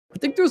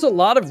think there's a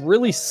lot of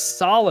really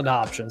solid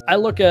options. I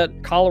look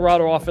at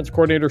Colorado offense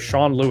coordinator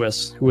Sean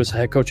Lewis, who was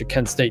head coach at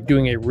Kent State,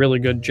 doing a really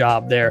good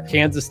job there.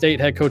 Kansas State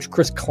head coach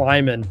Chris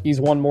Kleiman,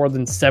 he's won more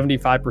than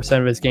 75%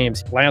 of his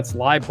games. Lance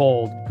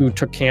Leipold, who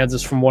took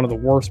Kansas from one of the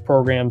worst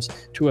programs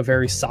to a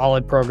very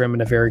solid program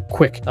in a very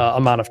quick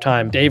amount of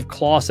time. Dave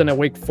Clawson at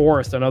Wake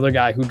Forest, another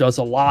guy who does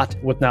a lot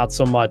with not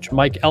so much.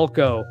 Mike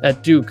Elko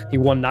at Duke, he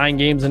won 9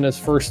 games in his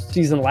first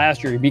season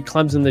last year. He beat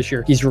Clemson this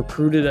year. He's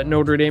recruited at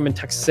Notre Dame and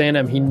Texas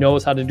A&M. He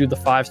knows how to do the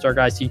 5-star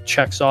guys. He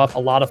checks off a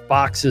lot of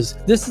boxes.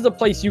 This is a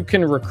place you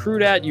can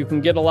recruit at. You can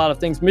get a lot of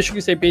things.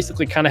 Michigan State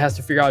basically kind of has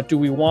to figure out, do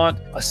we want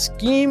a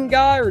scheme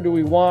guy or do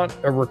we want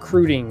a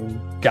recruiting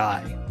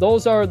guy?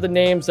 Those are the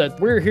names that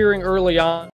we're hearing early on.